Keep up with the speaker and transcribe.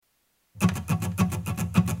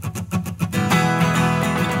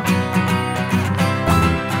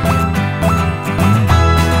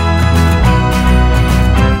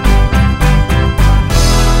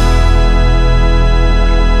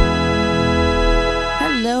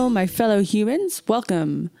my fellow humans.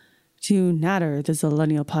 Welcome to Natter, the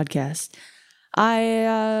Zillennial Podcast.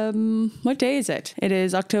 What day is it? It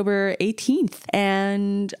is October 18th,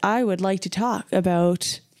 and I would like to talk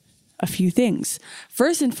about a few things.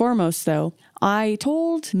 First and foremost, though, I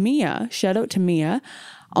told Mia, shout out to Mia,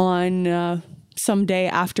 on some day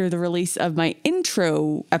after the release of my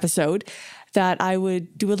intro episode, that I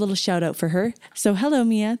would do a little shout out for her. So hello,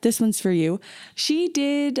 Mia. This one's for you. She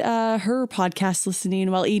did her podcast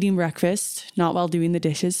listening while eating breakfast, not while doing the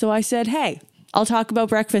dishes. So I said, hey, I'll talk about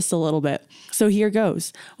breakfast a little bit. So here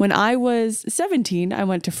goes. When I was 17, I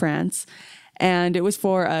went to France, and it was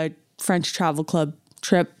for a French travel club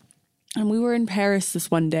trip. And we were in Paris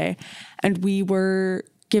this one day, and we were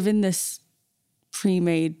given this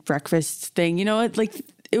pre-made breakfast thing. You know,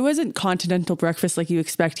 it wasn't continental breakfast like you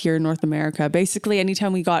expect here in North America. Basically,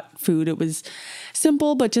 anytime we got food, it was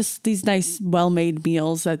simple, but just these nice, well-made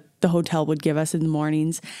meals that the hotel would give us in the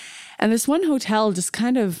mornings. And this one hotel just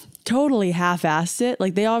kind of totally half-assed it.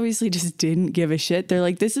 Like, they obviously just didn't give a shit. They're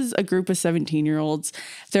like, this is a group of 17-year-olds.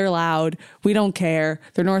 They're loud. We don't care.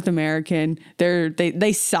 They're North American.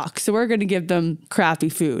 They suck. So we're going to give them crappy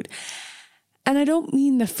food. And I don't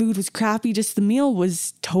mean the food was crappy, just the meal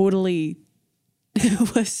was totally...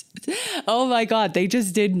 oh my God, they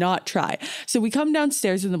just did not try. So we come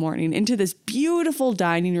downstairs in the morning into this beautiful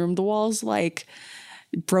dining room. The walls like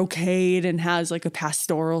brocade and has like a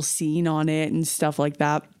pastoral scene on it and stuff like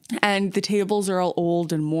that. And the tables are all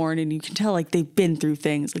old and worn, and you can tell like they've been through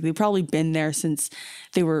things. Like they've probably been there since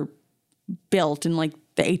they were built in like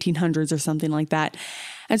the 1800s or something like that.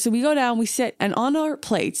 And so we go down, we sit, and on our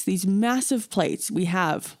plates, these massive plates, we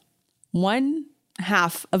have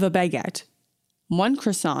 1/2 of a baguette, 1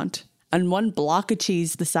 croissant, and 1 block of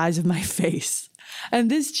cheese the size of my face.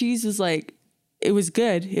 And this cheese was like, it was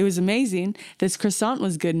good. It was amazing. This croissant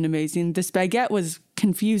was good and amazing. This baguette was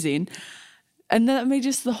confusing. And that made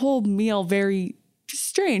just the whole meal very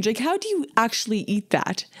strange. Like, how do you actually eat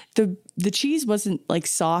that? The cheese wasn't like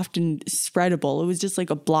soft and spreadable. It was just like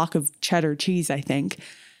a block of cheddar cheese, I think.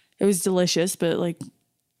 It was delicious, but like,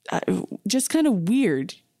 just kind of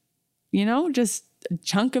weird, you know, just a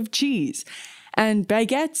chunk of cheese. And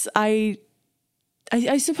baguettes, I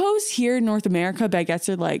suppose here in North America, baguettes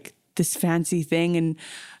are like this fancy thing. And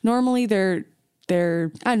normally they're,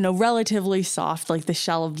 I don't know, relatively soft. Like the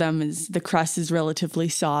shell of them the crust is relatively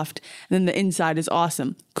soft. And then the inside is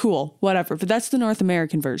awesome. Cool, whatever. But that's the North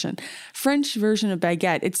American version. French version of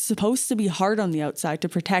baguette, it's supposed to be hard on the outside to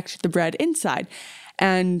protect the bread inside.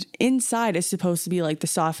 And inside is supposed to be like the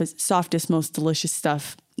softest, most delicious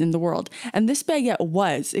stuff in the world. And this baguette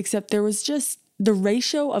was, except there was just the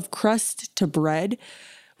ratio of crust to bread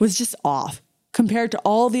was just off compared to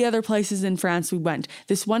all the other places in France we went.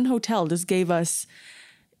 This one hotel just gave us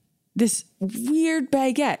this weird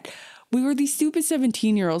baguette. We were these stupid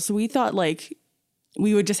 17-year-olds, so we thought like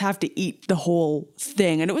we would just have to eat the whole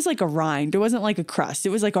thing. And it was like a rind. It wasn't like a crust. It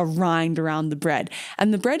was like a rind around the bread.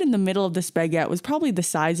 And the bread in the middle of this baguette was probably the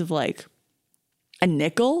size of like a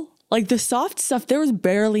nickel. Like the soft stuff, there was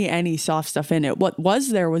barely any soft stuff in it. What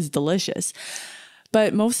was there was delicious.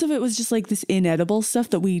 But most of it was just like this inedible stuff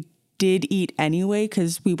that we did eat anyway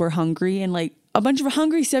because we were hungry, and like a bunch of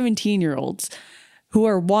hungry 17-year-olds who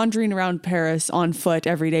are wandering around Paris on foot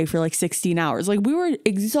every day for like 16 hours. Like we were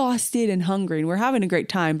exhausted and hungry, and we're having a great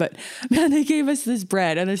time. But man, they gave us this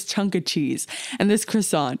bread and this chunk of cheese and this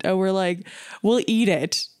croissant. And we're like, we'll eat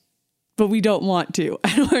it, but we don't want to.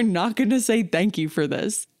 And we're not going to say thank you for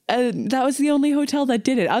this. And that was the only hotel that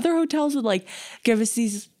did it. Other hotels would like give us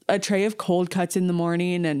a tray of cold cuts in the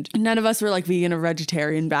morning, and none of us were like vegan or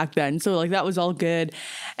vegetarian back then. So like that was all good.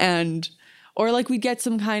 Or like we'd get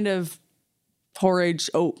some kind of porridge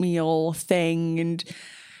oatmeal thing, and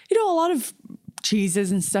you know, a lot of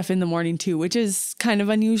cheeses and stuff in the morning too, which is kind of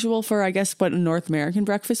unusual for, I guess, what a North American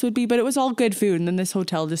breakfast would be, but it was all good food. And then this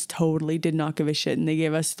hotel just totally did not give a shit, and they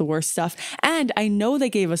gave us the worst stuff. And I know they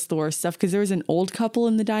gave us the worst stuff because there was an old couple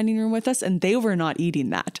in the dining room with us, and they were not eating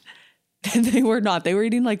that. They were not. They were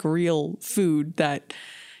eating like real food that,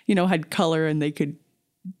 you know, had color and they could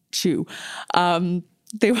chew.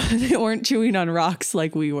 They weren't chewing on rocks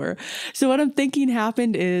like we were. So what I'm thinking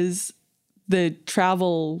happened is the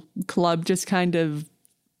travel club just kind of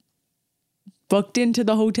booked into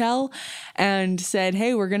the hotel and said,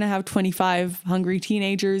 hey, we're going to have 25 hungry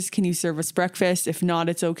teenagers. Can you serve us breakfast? If not,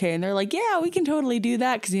 it's okay. And they're like, yeah, we can totally do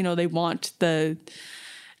that. Cause you know, they want the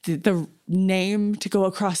name to go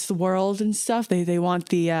across the world and stuff. They want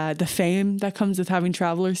the fame that comes with having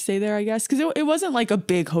travelers stay there, I guess. Cause it wasn't like a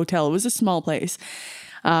big hotel. It was a small place.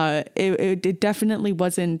 It definitely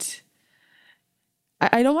wasn't,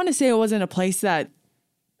 I don't want to say it wasn't a place that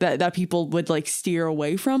that people would like steer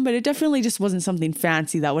away from, but it definitely just wasn't something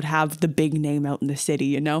fancy that would have the big name out in the city,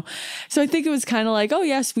 you know? So I think it was kind of like, oh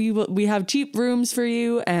yes, we have cheap rooms for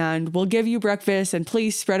you and we'll give you breakfast and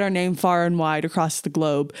please spread our name far and wide across the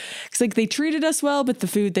globe. It's like they treated us well, but the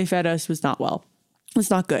food they fed us was not well. It was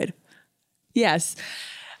not good. Yes.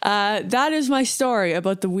 That is my story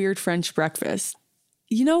about the weird French breakfast.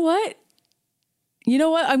 You know what?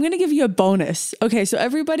 I'm going to give you a bonus. Okay, so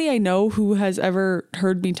everybody I know who has ever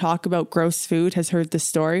heard me talk about gross food has heard this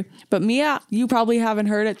story. But Mia, you probably haven't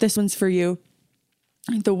heard it. This one's for you.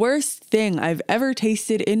 The worst thing I've ever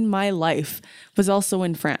tasted in my life was also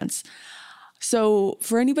in France. So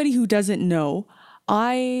for anybody who doesn't know,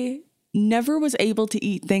 I never was able to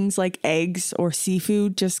eat things like eggs or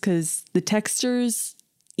seafood just because the textures,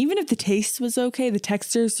 even if the taste was okay, the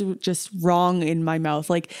textures were just wrong in my mouth.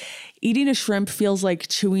 Like eating a shrimp feels like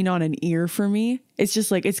chewing on an ear for me. It's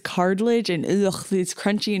just like, it's cartilage and ugh, it's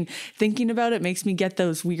crunchy, and thinking about it makes me get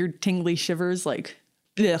those weird tingly shivers. Like,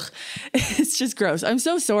 ugh, it's just gross. I'm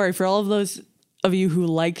so sorry for all of those of you who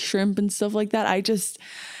like shrimp and stuff like that.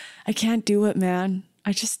 I can't do it, man.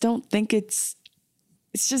 I just don't think it's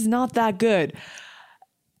just not that good.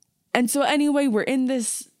 And so anyway, we're in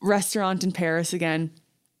this restaurant in Paris again.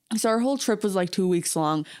 So our whole trip was like 2 weeks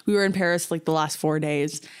long. We were in Paris like the last 4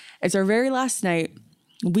 days. It's our very last night.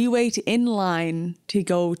 We wait in line to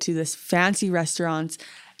go to this fancy restaurant.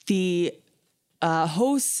 The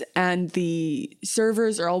hosts and the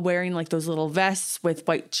servers are all wearing like those little vests with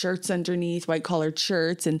white shirts underneath, white collared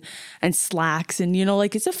shirts and slacks. And, you know,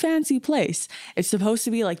 like it's a fancy place. It's supposed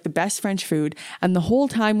to be like the best French food. And the whole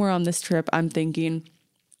time we're on this trip, I'm thinking,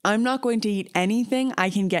 I'm not going to eat anything I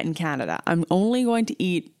can get in Canada. I'm only going to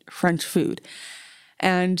eat French food.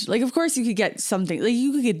 And like, of course you could get something like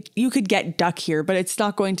you could get duck here, but it's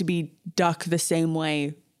not going to be duck the same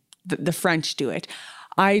way the French do it.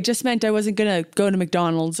 I just meant I wasn't going to go to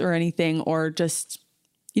McDonald's or anything, or just,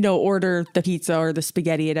 you know, order the pizza or the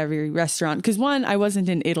spaghetti at every restaurant. Because one, I wasn't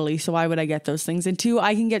in Italy, so why would I get those things? And two,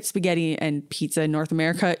 I can get spaghetti and pizza in North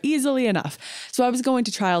America easily enough. So I was going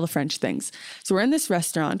to try all the French things. So we're in this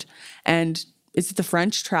restaurant and it's the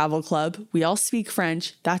French Travel Club. We all speak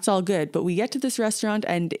French. That's all good. But we get to this restaurant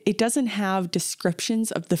and it doesn't have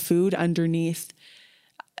descriptions of the food underneath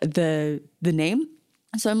the name.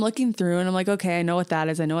 So I'm looking through and I'm like, okay, I know what that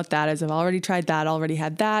is. I've already tried that, already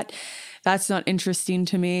had that. That's not interesting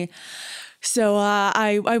to me. So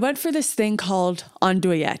I went for this thing called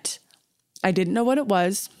andouillette. I didn't know what it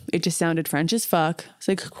was. It just sounded French as fuck. It's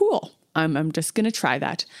like, cool. I'm just going to try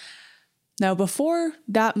that. Now, before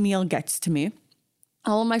that meal gets to me,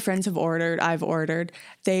 all of my friends have ordered. I've ordered.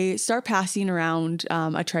 They start passing around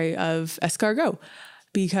a tray of escargot,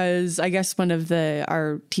 because I guess one of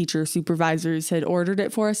our teacher supervisors had ordered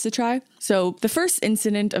it for us to try. So the first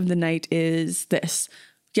incident of the night is this.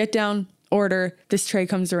 Get down, order, this tray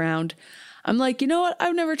comes around. I'm like, you know what?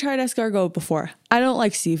 I've never tried escargot before. I don't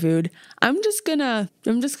like seafood. I'm just gonna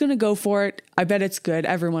go for it. I bet it's good.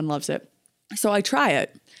 Everyone loves it. So I try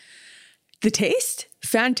it. The taste?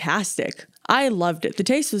 Fantastic. I loved it. The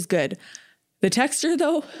taste was good. The texture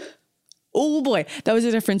though, oh boy, that was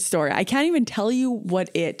a different story. I can't even tell you what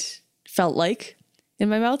it felt like in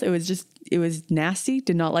my mouth. It was nasty.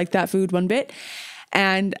 Did not like that food one bit.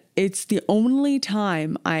 And it's the only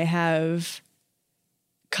time I have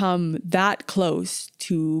come that close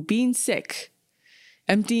to being sick,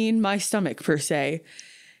 emptying my stomach per se,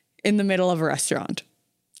 in the middle of a restaurant.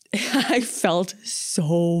 I felt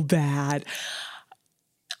so bad.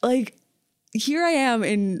 Like, here I am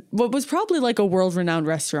in what was probably like a world-renowned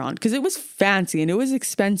restaurant, because it was fancy and it was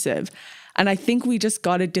expensive. And I think we just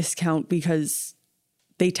got a discount because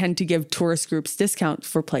they tend to give tourist groups discounts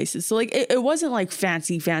for places. So like it wasn't like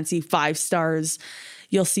fancy 5 stars.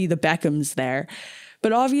 You'll see the Beckhams there.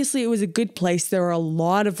 But obviously it was a good place. There were a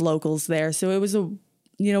lot of locals there. So it was a,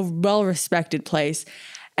 you know, well-respected place.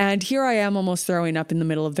 And here I am almost throwing up in the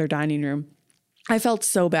middle of their dining room. I felt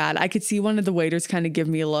so bad. I could see one of the waiters kind of give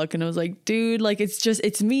me a look and I was like, dude, like,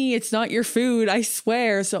 it's me. It's not your food. I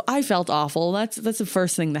swear. So I felt awful. That's the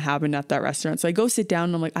first thing that happened at that restaurant. So I go sit down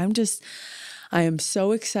and I'm like, I am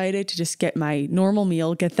so excited to just get my normal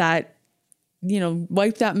meal, get that, you know,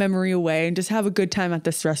 wipe that memory away and just have a good time at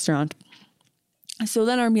this restaurant. So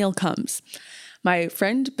then our meal comes. My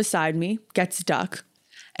friend beside me gets duck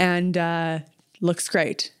and looks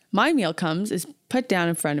great. My meal comes, is put down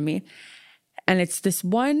in front of me. And it's this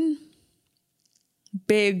one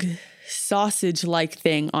big sausage-like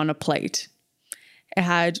thing on a plate. It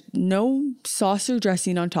had no sauce or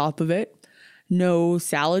dressing on top of it, no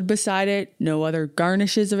salad beside it, no other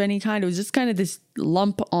garnishes of any kind. It was just kind of this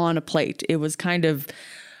lump on a plate. It was kind of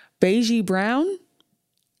beigey brown.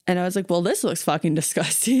 And I was like, well, this looks fucking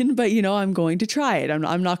disgusting, but I'm going to try it.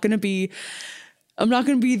 I'm not going to be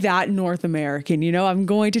that North American, I'm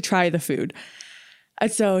going to try the food.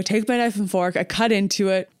 And so I take my knife and fork, I cut into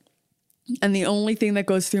it. And the only thing that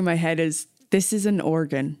goes through my head is, this is an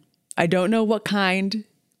organ. I don't know what kind,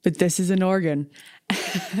 but this is an organ.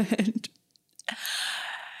 And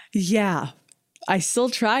yeah, I still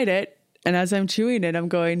tried it. And as I'm chewing it, I'm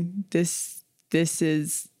going, this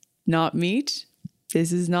is not meat.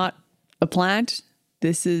 This is not a plant.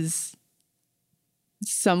 This is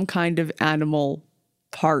some kind of animal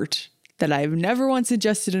part that I've never once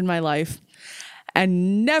ingested in my life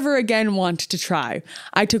and never again want to try.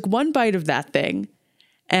 I took one bite of that thing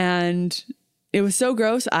and it was so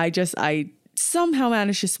gross. I somehow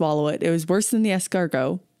managed to swallow it. It was worse than the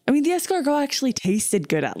escargot. I mean, the escargot actually tasted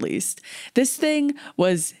good at least. This thing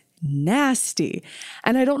was nasty.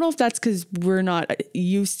 And I don't know if that's because we're not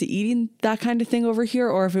used to eating that kind of thing over here,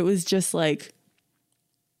 or if it was just like,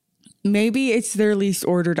 maybe it's their least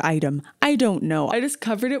ordered item. I don't know. I just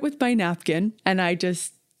covered it with my napkin and I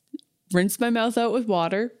just rinsed my mouth out with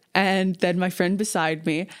water. And then my friend beside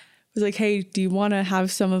me was like, hey, do you want to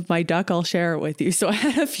have some of my duck? I'll share it with you. So I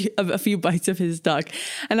had a few bites of his duck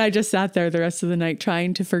and I just sat there the rest of the night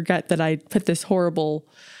trying to forget that I put this horrible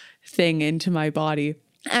thing into my body.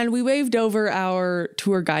 And we waved over our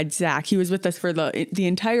tour guide, Zach. He was with us for the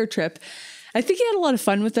entire trip. I think he had a lot of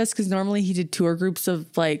fun with us because normally he did tour groups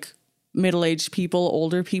of like middle-aged people,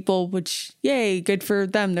 older people, which yay, good for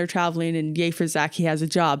them. They're traveling, and yay for Zach. He has a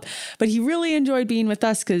job. But he really enjoyed being with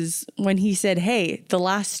us because when he said, hey, the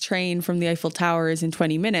last train from the Eiffel Tower is in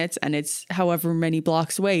 20 minutes and it's however many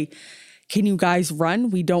blocks away, can you guys run?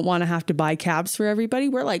 We don't want to have to buy cabs for everybody.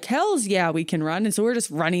 We're like, hells yeah, we can run. And so we're just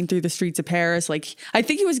running through the streets of Paris. Like, I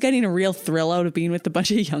think he was getting a real thrill out of being with a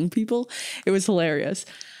bunch of young people. It was hilarious.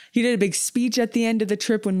 He did a big speech at the end of the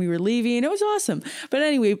trip when we were leaving. It was awesome. But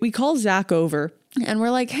anyway, we call Zach over and we're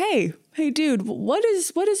like, hey dude, what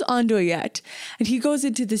is andouillette? And he goes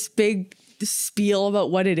into this big spiel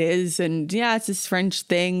about what it is. And yeah, it's this French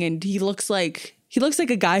thing. And he looks like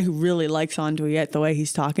a guy who really likes andouillette the way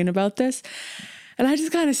he's talking about this. And I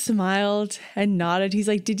just kind of smiled and nodded. He's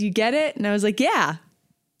like, did you get it? And I was like, yeah.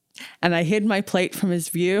 And I hid my plate from his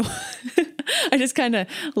view. I just kind of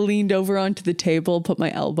leaned over onto the table, put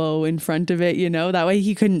my elbow in front of it, that way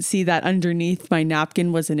he couldn't see that underneath my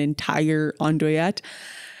napkin was an entire andouillette.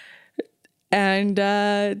 And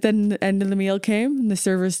then the end of the meal came and the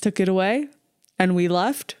servers took it away and we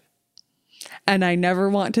left. And I never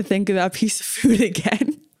want to think of that piece of food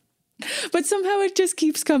again. But somehow it just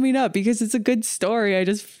keeps coming up because it's a good story. I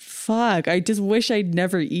just wish I'd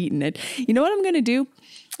never eaten it. You know what I'm going to do?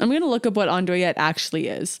 I'm going to look up what andouillette actually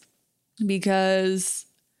is, because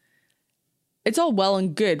it's all well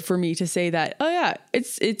and good for me to say that, oh yeah,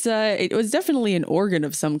 it was definitely an organ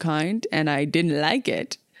of some kind and I didn't like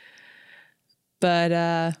it. But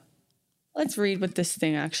let's read what this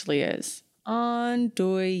thing actually is.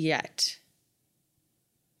 Andouillette.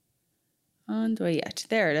 Andouillette.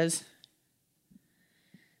 There it is.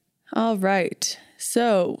 All right.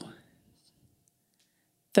 So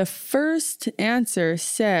the first answer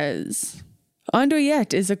says,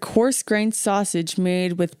 andouillette is a coarse-grained sausage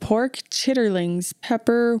made with pork, chitterlings,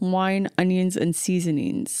 pepper, wine, onions, and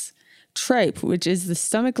seasonings. Tripe, which is the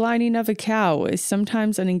stomach lining of a cow, is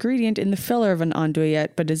sometimes an ingredient in the filler of an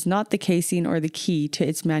andouillette, but is not the casing or the key to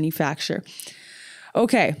its manufacture.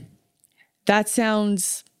 Okay, that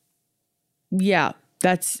sounds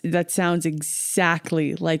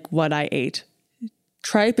exactly like what I ate.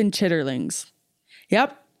 Tripe and chitterlings.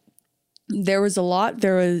 Yep. There was a lot.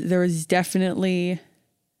 There was definitely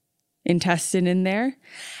intestine in there.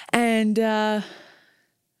 And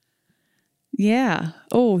yeah.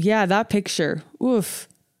 Oh, yeah, that picture. Oof.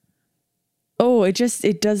 Oh,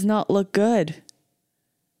 it does not look good.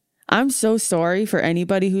 I'm so sorry for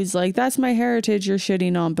anybody who's like, that's my heritage you're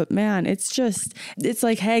shitting on. But man, it's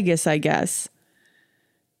like haggis, I guess.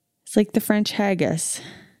 It's like the French haggis.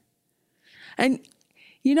 And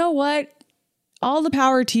you know what? All the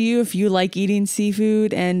power to you if you like eating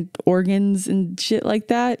seafood and organs and shit like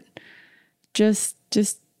that. Just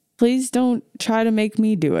please don't try to make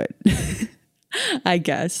me do it. I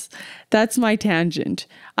guess. That's my tangent.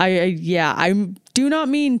 I do not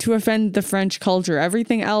mean to offend the French culture.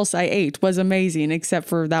 Everything else I ate was amazing except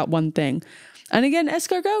for that one thing. And again,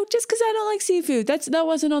 escargot, just because I don't like seafood. That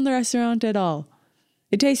wasn't on the restaurant at all.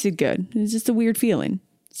 It tasted good. It's just a weird feeling.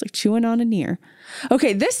 It's like chewing on an ear.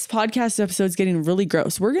 Okay, this podcast episode's getting really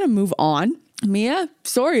gross. We're going to move on. Mia,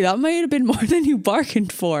 sorry, that might have been more than you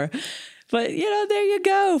bargained for. But, there you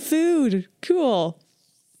go. Food. Cool.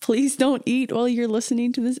 please don't eat while you're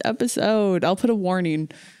listening to this episode. I'll put a warning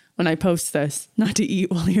when I post this, not to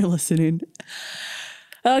eat while you're listening.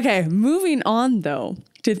 Okay, moving on though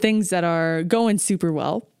to things that are going super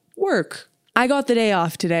well. Work. I got the day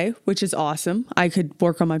off today, which is awesome. I could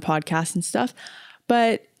work on my podcast and stuff,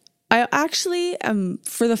 but I actually am,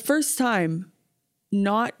 for the first time,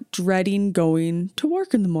 not dreading going to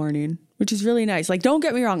work in the morning, which is really nice. Like, don't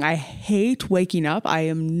get me wrong. I hate waking up. I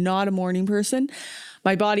am not a morning person.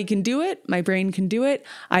 My body can do it. My brain can do it.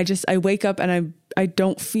 I wake up and I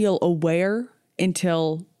don't feel aware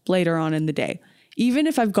until later on in the day. Even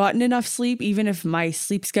if I've gotten enough sleep, even if my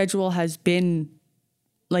sleep schedule has been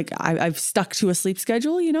like, I've stuck to a sleep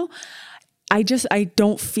schedule, you know, I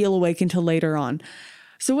don't feel awake until later on.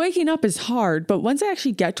 So waking up is hard, but once I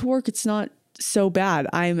actually get to work, it's not so bad.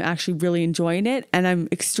 I'm actually really enjoying it. And I'm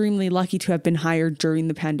extremely lucky to have been hired during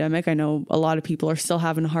the pandemic. I know a lot of people are still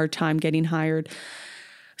having a hard time getting hired.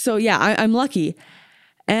 So yeah, I'm lucky.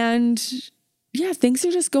 And yeah, things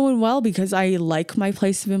are just going well because I like my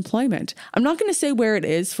place of employment. I'm not going to say where it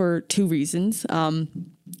is for two reasons.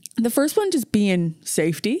 The first one just being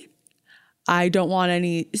safety. I don't want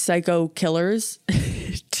any psycho killers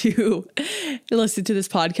to listen to this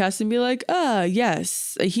podcast and be like,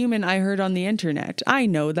 yes, a human I heard on the internet. I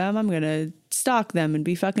know them. I'm going to stalk them and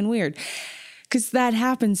be fucking weird. Because that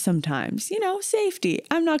happens sometimes, you know, safety.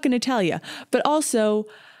 I'm not going to tell you. But also,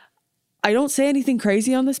 I don't say anything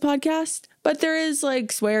crazy on this podcast, but there is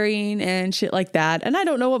like swearing and shit like that. And I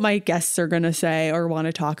don't know what my guests are going to say or want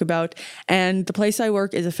to talk about. And the place I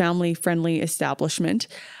work is a family-friendly establishment.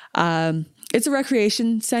 It's a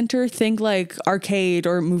recreation center. Think like arcade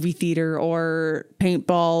or movie theater or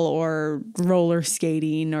paintball or roller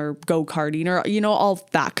skating or go-karting or, you know, all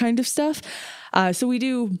that kind of stuff. So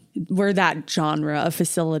we're that genre of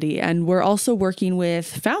facility. And we're also working with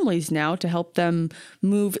families now to help them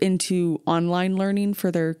move into online learning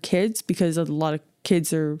for their kids, because a lot of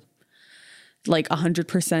kids are like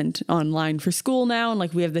 100% online for school now. And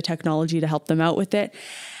like we have the technology to help them out with it.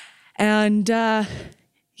 And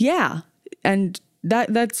yeah. And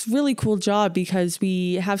that's really cool job because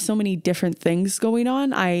we have so many different things going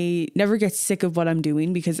on. I never get sick of what I'm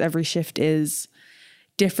doing because every shift is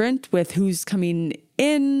different with who's coming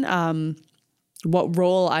in, what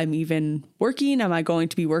role I'm even working. Am I going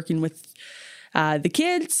to be working with the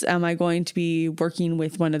kids? Am I going to be working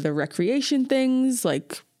with one of the recreation things?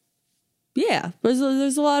 Like, yeah,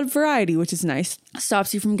 there's a lot of variety, which is nice.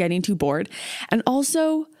 Stops you from getting too bored. And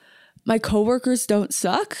also, my coworkers don't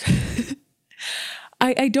suck.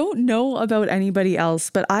 I don't know about anybody else,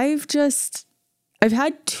 but I've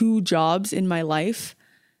had two jobs in my life.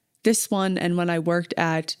 This one and when I worked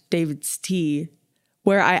at David's Tea,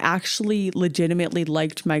 where I actually legitimately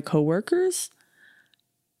liked my coworkers.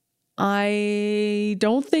 I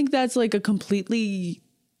don't think that's like a completely...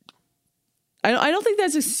 I don't think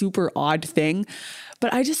that's a super odd thing,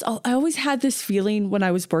 but I always had this feeling when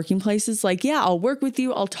I was working places like, yeah, I'll work with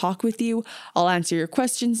you, I'll talk with you, I'll answer your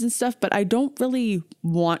questions and stuff, but I don't really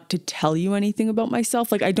want to tell you anything about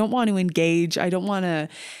myself. Like, I don't want to engage. I don't want to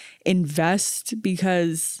invest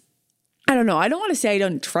because, I don't know. I don't want to say I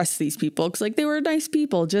don't trust these people because like they were nice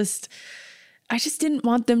people. I just didn't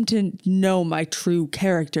want them to know my true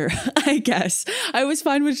character, I guess. I was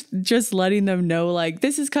fine with just letting them know, like,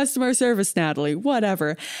 this is customer service, Natalie,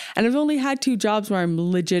 whatever. And I've only had two jobs where I'm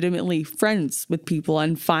legitimately friends with people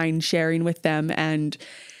and fine sharing with them and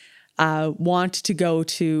want to go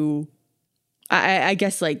to, I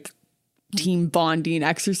guess, like, team bonding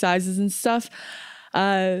exercises and stuff.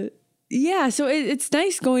 Yeah, so it's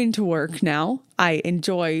nice going to work now. I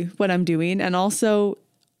enjoy what I'm doing. And also,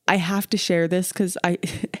 I have to share this because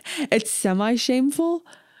it's semi-shameful.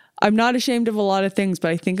 I'm not ashamed of a lot of things,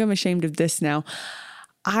 but I think I'm ashamed of this now.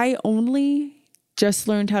 I only just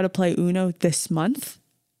learned how to play Uno this month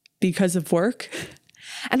because of work.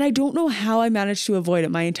 And I don't know how I managed to avoid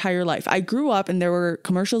it my entire life. I grew up and there were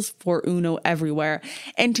commercials for Uno everywhere.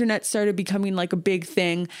 Internet started becoming like a big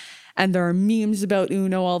thing. And there are memes about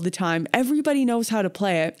Uno all the time. Everybody knows how to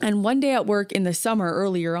play it. And one day at work in the summer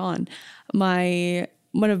earlier on,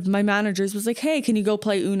 one of my managers was like, hey, can you go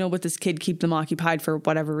play Uno with this kid, keep them occupied for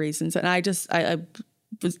whatever reasons? And I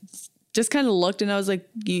was just kind of looked and I was like,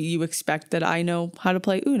 you expect that I know how to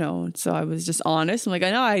play Uno? And so I was just honest. I'm like,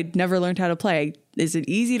 I know I never learned how to play. Is it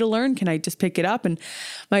easy to learn? Can I just pick it up? And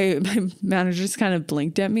my manager just kind of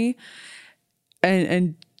blinked at me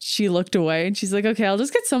and she looked away and she's like, okay, I'll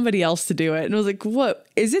just get somebody else to do it. And I was like, what?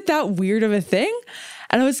 Is it that weird of a thing?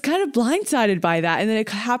 And I was kind of blindsided by that. And then it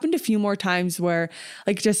happened a few more times where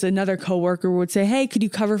like just another coworker would say, hey, could you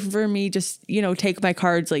cover for me? Just, take my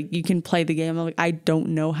cards. Like you can play the game. I'm like, I don't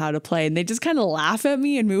know how to play. And they just kind of laugh at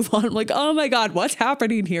me and move on. I'm like, oh my God, what's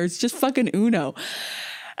happening here? It's just fucking Uno.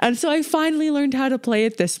 And so I finally learned how to play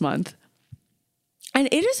it this month. And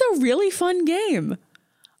it is a really fun game.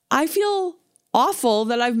 I feel awful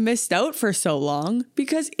that I've missed out for so long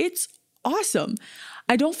because it's awesome.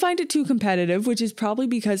 I don't find it too competitive, which is probably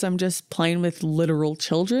because I'm just playing with literal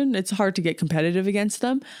children. It's hard to get competitive against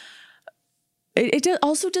them. It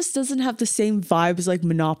also just doesn't have the same vibes like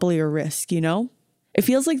Monopoly or Risk, It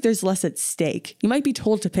feels like there's less at stake. You might be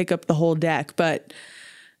told to pick up the whole deck, but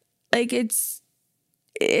like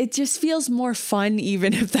it just feels more fun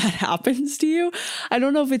even if that happens to you. I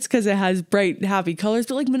don't know if it's because it has bright, happy colors,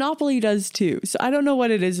 but like Monopoly does too. So I don't know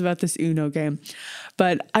what it is about this Uno game,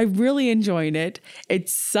 but I'm really enjoying it. It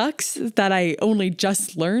sucks that I only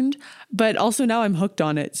just learned, but also now I'm hooked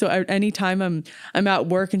on it. So anytime I'm at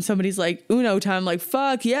work and somebody's like, Uno time, I'm like,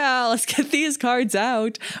 fuck yeah, let's get these cards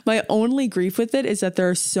out. My only grief with it is that there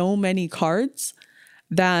are so many cards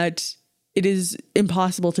that it is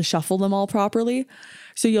impossible to shuffle them all properly.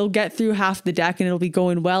 So you'll get through half the deck and it'll be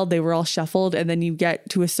going well. They were all shuffled. And then you get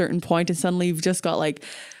to a certain point and suddenly you've just got like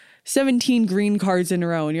 17 green cards in a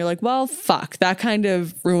row. And you're like, well, fuck, that kind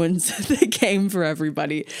of ruins the game for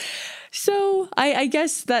everybody. So I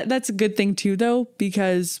guess that's a good thing too, though,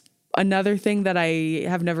 because another thing that I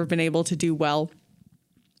have never been able to do well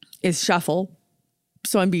is shuffle.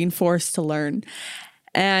 So I'm being forced to learn.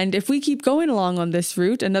 And if we keep going along on this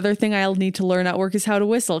route, another thing I'll need to learn at work is how to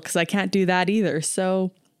whistle because I can't do that either.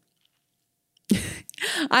 So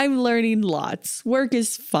I'm learning lots. Work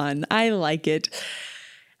is fun. I like it.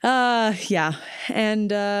 Yeah.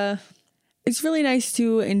 And it's really nice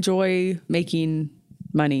to enjoy making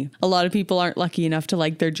money. A lot of people aren't lucky enough to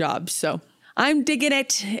like their jobs. So I'm digging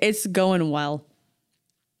it. It's going well.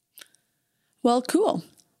 Well, cool.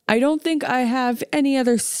 I don't think I have any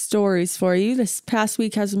other stories for you. This past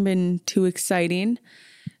week hasn't been too exciting.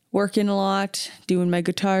 Working a lot, doing my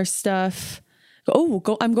guitar stuff.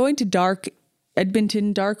 I'm going to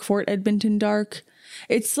Fort Edmonton Dark.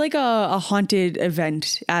 It's like a haunted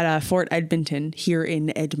event at Fort Edmonton here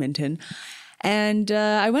in Edmonton. And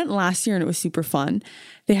I went last year and it was super fun.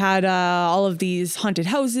 They had all of these haunted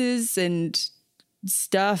houses and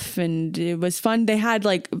stuff and it was fun. They had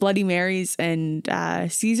like Bloody Marys and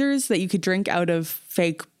Caesars that you could drink out of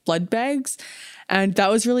fake blood bags. And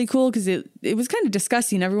that was really cool because it was kind of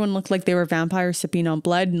disgusting. Everyone looked like they were vampires sipping on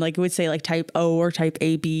blood and like it would say like type O or type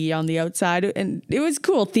AB on the outside. And it was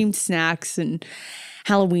cool. Themed snacks and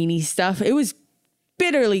Halloween-y stuff. It was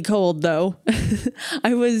bitterly cold though.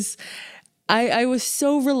 I was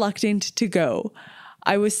so reluctant to go.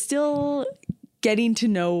 I was still getting to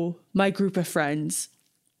know my group of friends.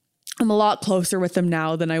 I'm a lot closer with them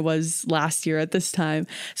now than I was last year at this time.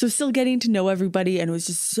 So still getting to know everybody, and it was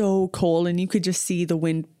just so cold and you could just see the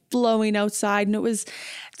wind blowing outside, and it was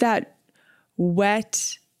that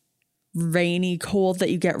wet, rainy cold that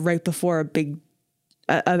you get right before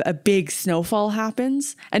a big snowfall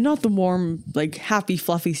happens. And not the warm, like happy,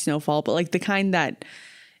 fluffy snowfall, but like the kind that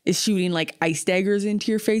is shooting like ice daggers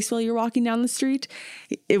into your face while you're walking down the street.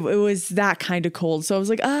 It was that kind of cold. So I was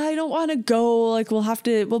like, I don't want to go. Like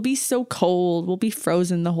we'll be so cold. We'll be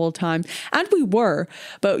frozen the whole time. And we were,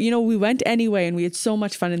 but we went anyway and we had so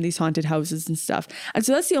much fun in these haunted houses and stuff. And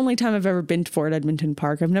so that's the only time I've ever been to Fort Edmonton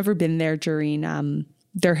Park. I've never been there during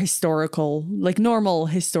their historical, like normal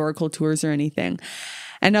historical tours or anything.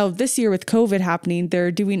 And now this year with COVID happening,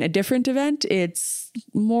 they're doing a different event. It's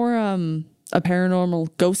more, a paranormal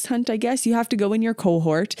ghost hunt, I guess. You have to go in your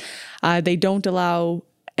cohort. They don't allow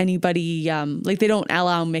anybody, they don't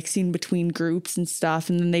allow mixing between groups and stuff.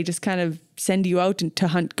 And then they just kind of send you out to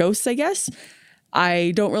hunt ghosts, I guess.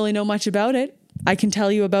 I don't really know much about it. I can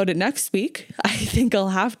tell you about it next week. I think I'll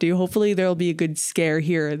have to. Hopefully there'll be a good scare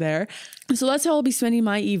here or there. So that's how I'll be spending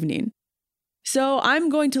my evening. So I'm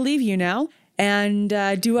going to leave you now and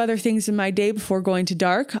do other things in my day before going to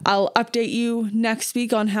dark. I'll update you next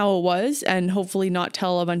week on how it was and hopefully not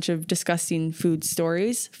tell a bunch of disgusting food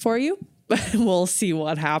stories for you. We'll see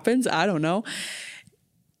what happens. I don't know.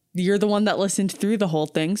 You're the one that listened through the whole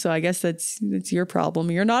thing, so I guess that's your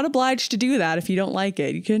problem. You're not obliged to do that if you don't like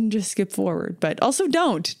it. You can just skip forward, but also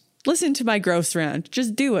don't. Listen to my gross rant.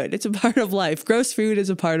 Just do it. It's a part of life. Gross food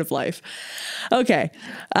is a part of life. Okay.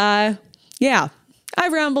 Yeah.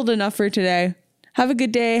 I've rambled enough for today. Have a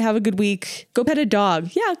good day. Have a good week. Go pet a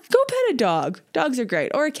dog. Yeah, go pet a dog. Dogs are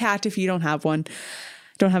great. Or a cat if you don't have one.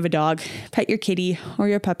 Don't have a dog. Pet your kitty or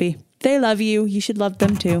your puppy. They love you. You should love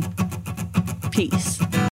them too. Peace.